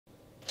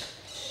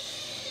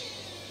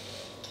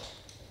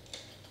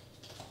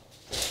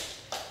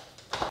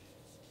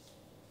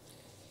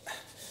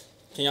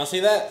Can y'all see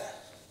that?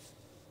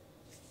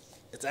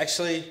 It's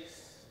actually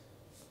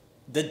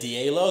the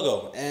DA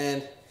logo,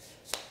 and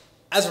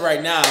as of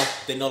right now,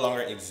 they no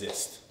longer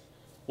exist.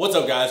 What's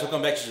up, guys?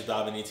 Welcome back to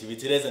JodabeniTV.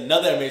 Today's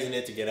another amazing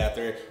day to get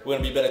after. We're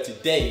gonna be better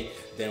today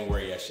than we were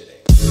yesterday.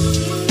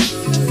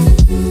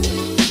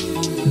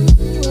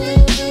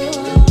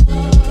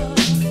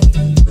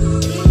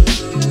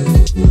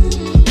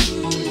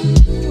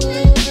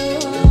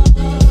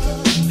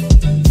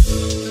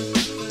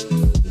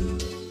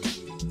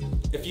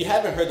 If you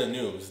haven't heard the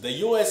news, the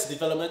U.S.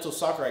 developmental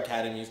soccer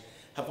academies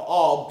have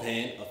all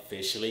been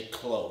officially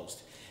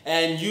closed.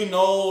 And you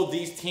know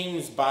these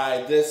teams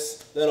by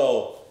this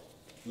little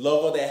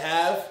logo they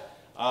have,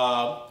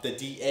 the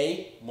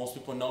DA, most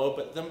people know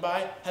them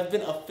by, have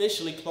been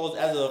officially closed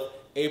as of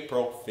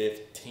April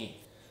 15th.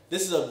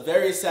 This is a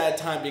very sad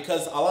time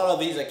because a lot of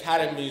these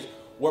academies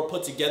were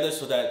put together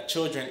so that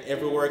children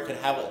everywhere could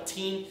have a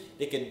team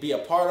they could be a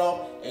part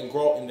of and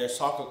grow in their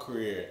soccer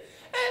career.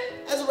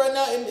 And as of right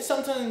now, it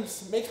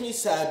sometimes makes me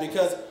sad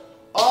because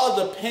all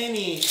the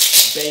penny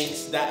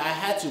banks that I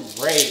had to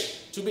break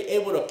to be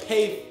able to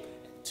pay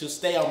to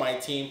stay on my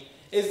team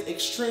is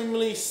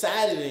extremely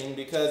saddening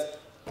because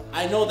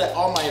I know that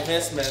all my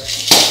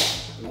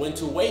investments went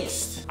to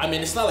waste. I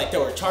mean, it's not like they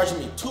were charging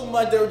me too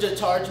much. They were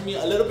just charging me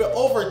a little bit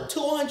over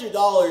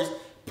 $200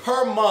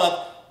 per month.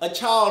 A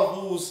child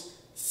who's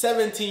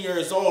 17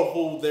 years old,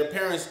 who their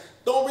parents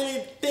don't really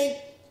think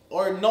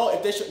or know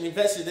if they should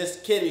invest in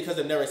this kid because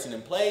they've never seen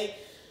him play,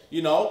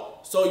 you know?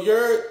 So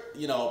you're,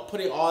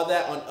 putting all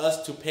that on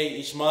us to pay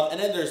each month.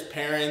 And then there's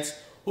parents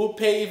who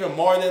pay even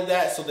more than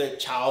that so their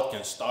child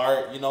can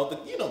start, the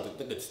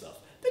good stuff,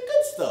 the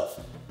good stuff.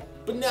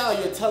 But now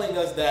you're telling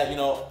us that,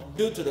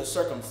 due to the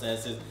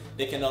circumstances,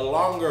 they can no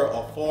longer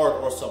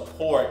afford or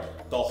support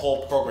the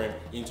whole program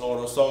in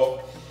total. So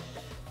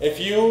if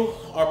you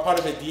are part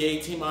of a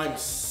DA team, I'm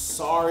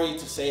sorry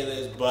to say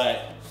this,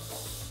 but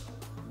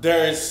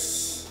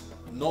there's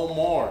no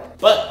more.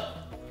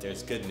 But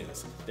there's good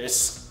news.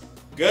 There's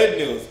good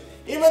news.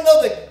 Even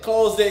though they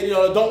closed it,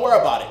 don't worry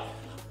about it.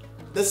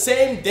 The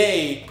same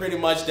day, pretty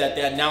much, that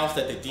they announced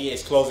that the DA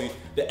is closing,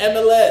 the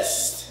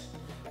MLS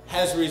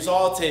has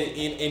resulted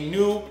in a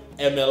new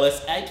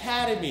MLS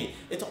Academy.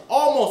 It's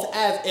almost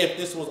as if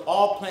this was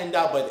all planned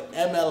out by the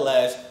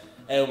MLS,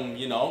 and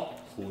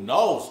who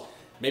knows?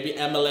 Maybe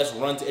MLS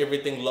runs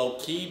everything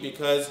low-key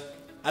because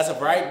as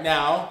of right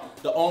now,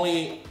 the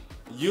only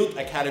youth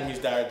academies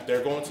that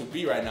they're going to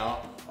be right now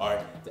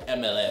are the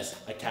MLS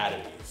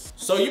academies.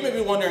 So you may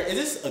be wondering, is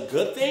this a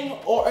good thing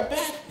or a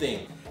bad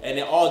thing? And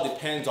it all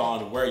depends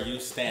on where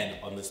you stand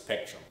on the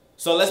spectrum.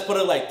 So let's put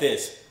it like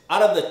this.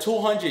 Out of the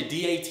 200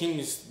 DA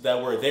teams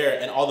that were there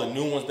and all the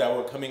new ones that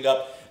were coming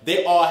up,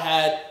 they all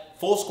had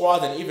full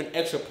squads and even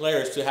extra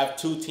players to have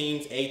 2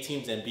 teams, A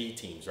teams and B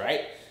teams,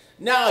 right?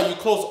 Now you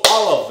close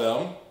all of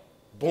them,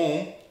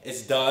 boom,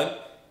 it's done.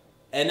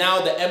 And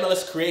now the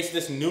MLS creates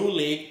this new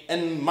league.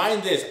 And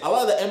mind this, a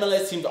lot of the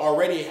MLS teams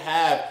already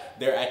have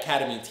their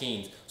academy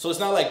teams. So it's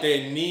not like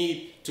they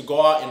need to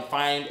go out and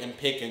find and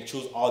pick and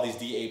choose all these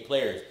DA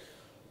players.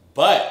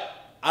 But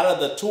out of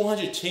the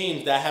 200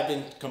 teams that have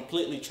been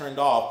completely turned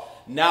off,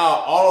 now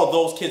all of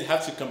those kids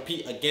have to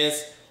compete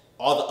against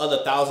all the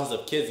other thousands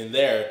of kids in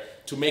there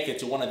to make it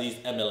to one of these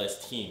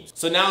MLS teams.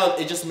 So now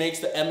it just makes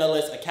the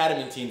MLS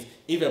academy teams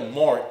even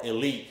more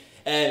elite.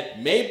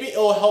 And maybe it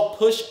will help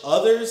push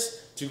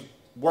others to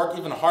work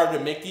even harder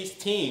to make these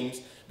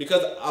teams,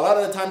 because a lot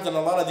of the times in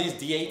a lot of these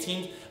DA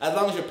teams, as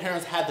long as your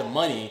parents had the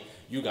money,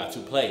 you got to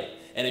play.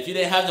 And if you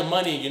didn't have the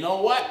money, you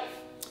know what?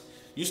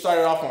 You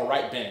started off on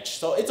right bench.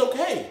 So it's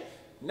okay.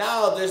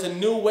 Now there's a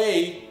new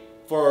way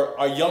for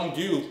our young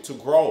youth to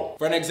grow.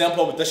 For an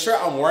example, with the shirt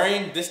I'm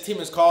wearing, this team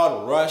is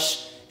called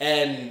Rush,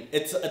 and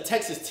it's a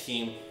Texas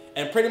team.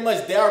 And pretty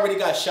much they already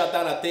got shut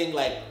down, I think,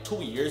 like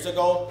 2 years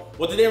ago.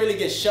 Well, they didn't really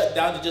get shut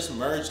down, they just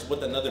merged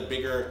with another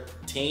bigger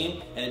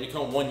team and it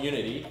became one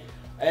unity.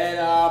 And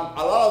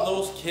a lot of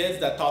those kids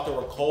that thought they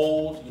were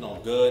cold,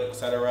 good,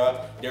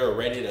 etc., they were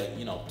ready to,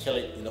 kill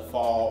it in the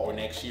fall or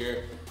next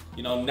year.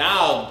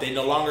 Now they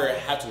no longer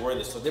have to wear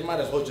this, so they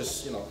might as well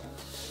just,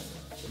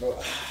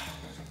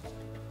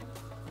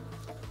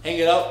 hang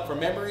it up for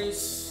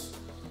memories.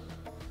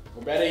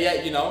 Or better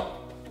yet,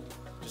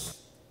 just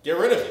get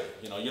rid of it.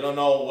 You don't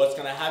know what's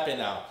gonna happen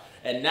now.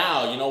 And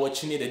now, you know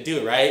what you need to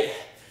do, right?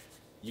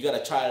 You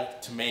gotta try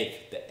to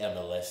make the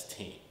MLS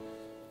team.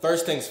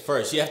 First things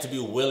first, you have to be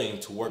willing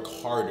to work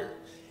harder.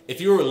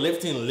 If you were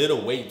lifting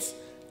little weights,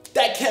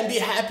 that can't be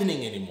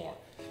happening anymore.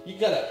 You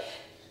gotta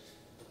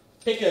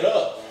pick it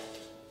up.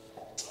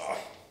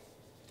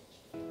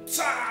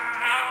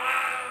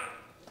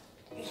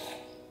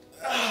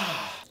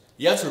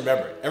 You have to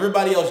remember,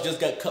 everybody else just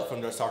got cut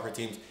from their soccer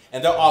teams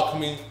and they're all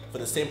coming for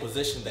the same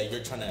position that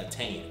you're trying to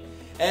attain.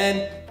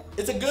 And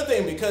it's a good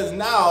thing because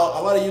now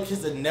a lot of you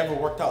kids that never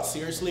worked out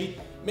seriously,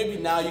 maybe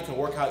now you can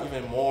work out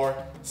even more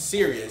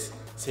serious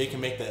so you can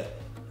make the,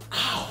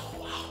 ow,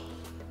 wow,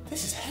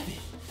 this is heavy,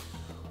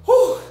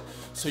 whew.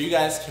 So you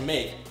guys can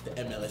make the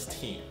MLS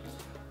team.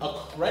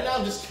 Right now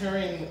I'm just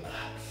carrying,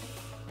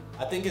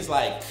 I think it's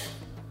like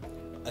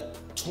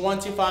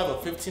 25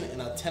 or 15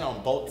 and a 10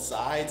 on both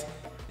sides,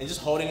 and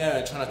just holding it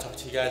and trying to talk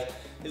to you guys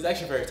is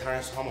actually very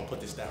tiring, so I'm gonna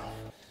put this down.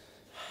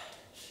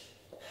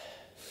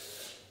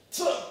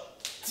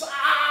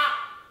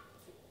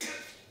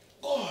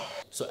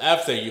 So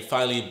after you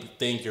finally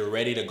think you're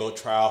ready to go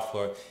try out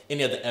for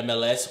any of the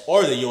MLS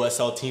or the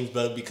USL teams,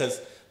 but because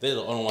they're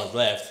the only ones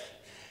left,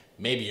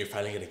 maybe you're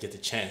finally gonna get the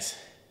chance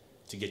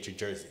to get your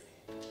jersey.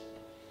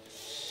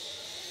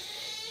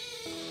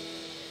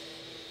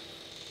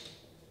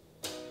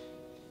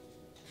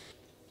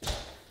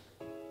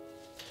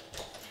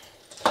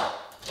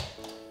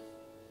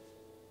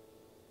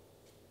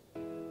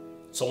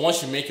 So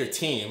once you make your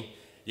team,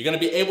 you're gonna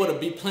be able to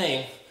be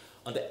playing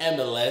on the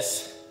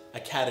MLS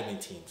Academy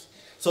teams.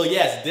 So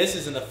yes, this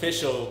is an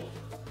official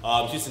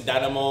Houston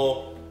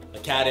Dynamo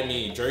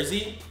Academy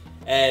jersey.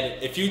 And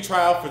if you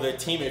try out for their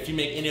team, if you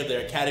make any of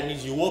their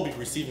academies, you will be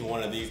receiving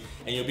one of these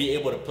and you'll be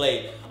able to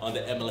play on the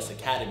MLS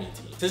Academy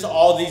team. Since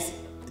all these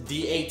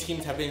DA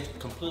teams have been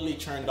completely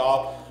turned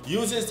off,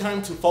 use this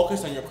time to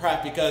focus on your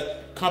craft, because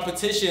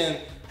competition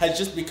has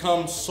just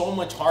become so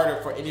much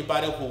harder for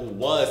anybody who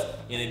was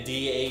in a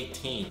DA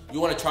team.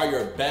 You want to try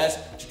your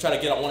best to try to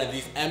get on one of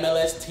these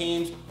MLS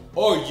teams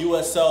or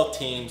USL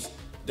teams,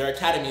 their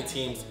academy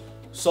teams.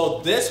 So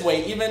this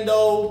way, even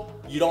though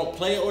you don't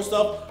play or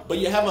stuff, but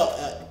you have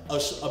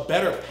a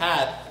better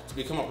path to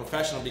become a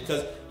professional,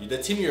 because the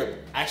team you're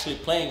actually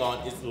playing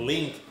on is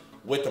linked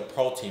with the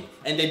pro team.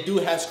 And they do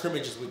have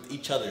scrimmages with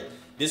each other.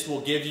 This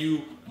will give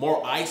you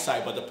more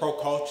eyesight, but the pro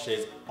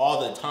coaches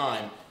all the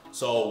time.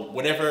 So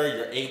whenever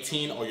you're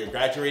 18 or you're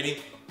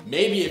graduating,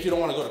 maybe if you don't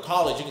want to go to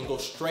college, you can go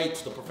straight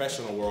to the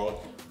professional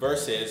world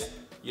versus,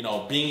 you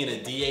know, being in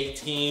a DA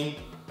team.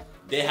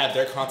 They have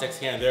their contacts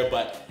here and there,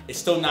 but it's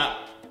still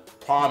not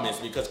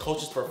promised, because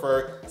coaches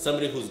prefer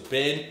somebody who's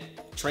been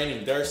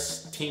training their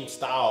team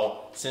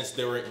style since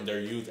they were in their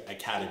youth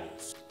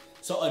academies.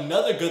 So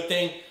another good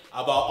thing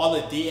about all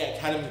the DA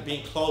academies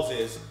being closed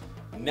is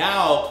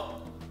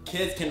now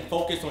kids can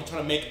focus on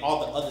trying to make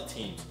all the other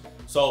teams.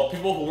 So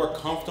people who were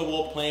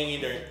comfortable playing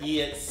in their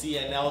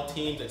ECNL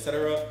teams,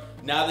 etc.,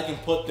 now they can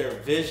put their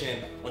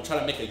vision on trying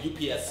to make a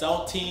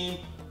UPSL team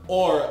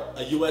or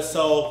a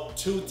USL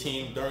 2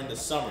 team during the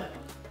summer.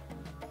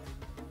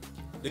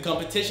 The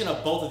competition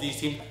of both of these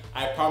teams,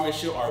 I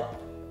promise you, are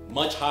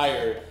much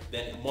higher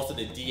than most of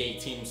the DA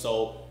teams.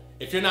 So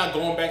if you're not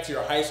going back to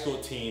your high school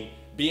team,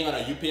 being on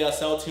a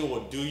UPSL team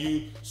will do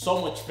you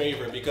so much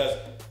favor, because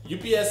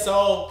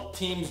UPSL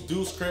teams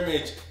do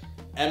scrimmage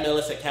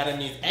MLS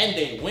academies and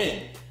they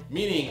win.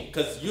 Meaning,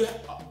 because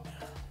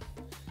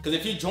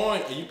if you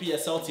join a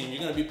UPSL team, you're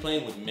gonna be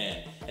playing with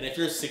men. And if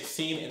you're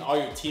 16 and all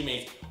your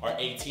teammates are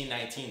 18,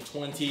 19,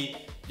 20,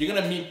 you're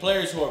gonna meet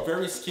players who are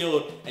very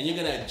skilled, and you're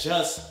gonna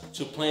adjust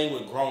to playing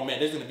with grown men.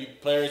 There's gonna be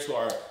players who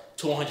are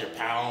 200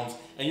 pounds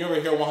and you're over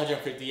here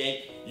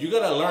 158. You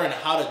gotta learn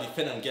how to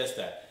defend against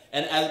that.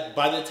 And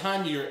by the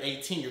time you're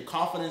 18, your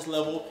confidence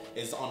level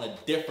is on a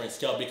different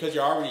scale, because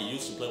you're already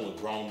used to playing with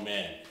grown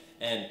men.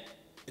 And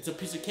it's a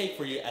piece of cake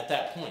for you at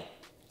that point.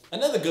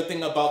 Another good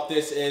thing about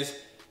this is,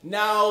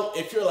 now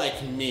if you're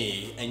like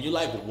me and you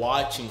like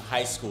watching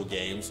high school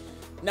games,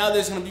 now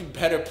there's gonna be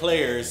better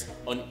players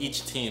on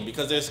each team,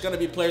 because there's gonna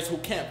be players who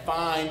can't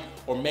find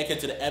or make it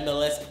to the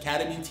MLS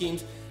Academy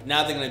teams.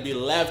 Now they're gonna be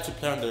left to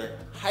play on their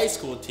high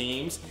school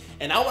teams.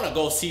 And I wanna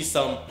go see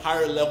some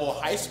higher level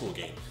high school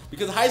games,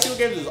 because high school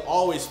games is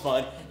always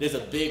fun. There's a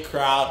big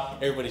crowd,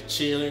 everybody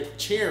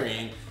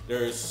cheering.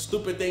 There's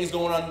stupid things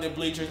going on in the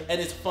bleachers,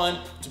 and it's fun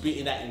to be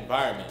in that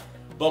environment.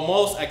 But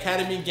most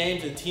academy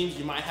games and teams,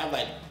 you might have,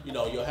 like, you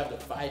know, you'll have the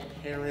 5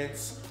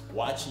 parents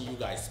watching you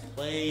guys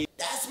play.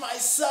 That's my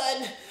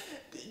son,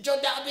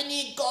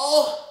 Jodabeni,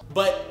 go!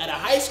 But at a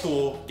high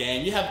school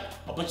game, you have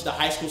a bunch of the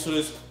high school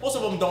students. Most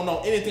of them don't know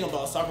anything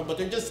about soccer, but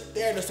they're just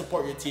there to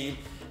support your team.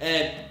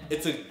 And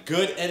it's a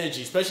good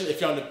energy, especially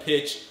if you're on the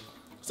pitch.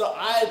 So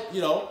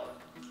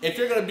if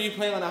you're gonna be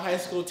playing on a high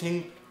school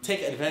team,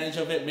 take advantage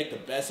of it, make the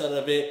best out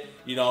of it.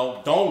 You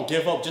know, don't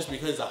give up just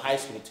because it's a high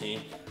school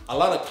team. A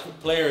lot of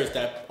players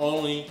that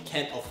only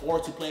can't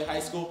afford to play high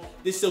school,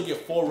 they still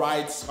get full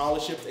ride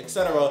scholarships,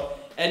 etc.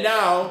 And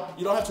now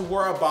you don't have to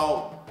worry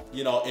about,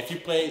 you know, if you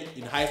play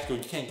in high school,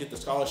 you can't get the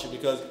scholarship,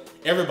 because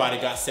everybody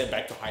got sent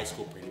back to high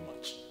school pretty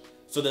much.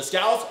 So the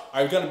scouts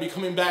are gonna be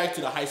coming back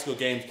to the high school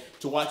games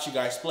to watch you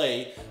guys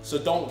play. So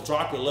don't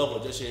drop your level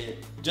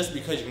just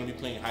because you're gonna be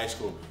playing high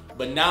school.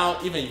 But now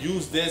even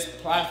use this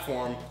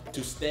platform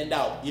to stand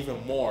out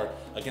even more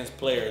against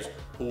players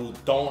who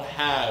don't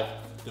have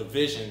the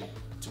vision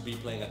to be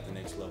playing at the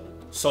next level.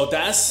 So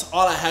that's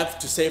all I have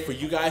to say for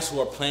you guys who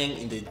are playing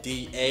in the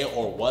DA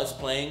or was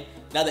playing.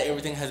 Now that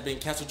everything has been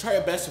canceled, try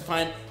your best to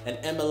find an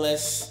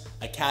MLS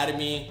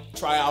Academy,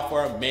 try out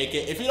for it, make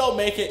it. If you don't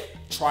make it,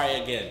 try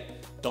again.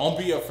 Don't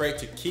be afraid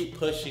to keep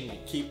pushing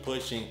and keep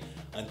pushing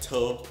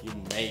until you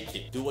make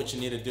it. Do what you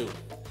need to do.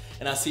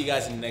 And I'll see you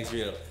guys in the next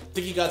video.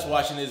 Thank you guys for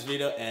watching this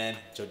video, and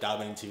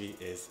JodabeniTV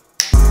is.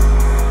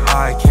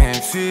 I can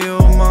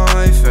feel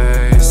my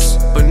face,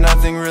 but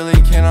nothing really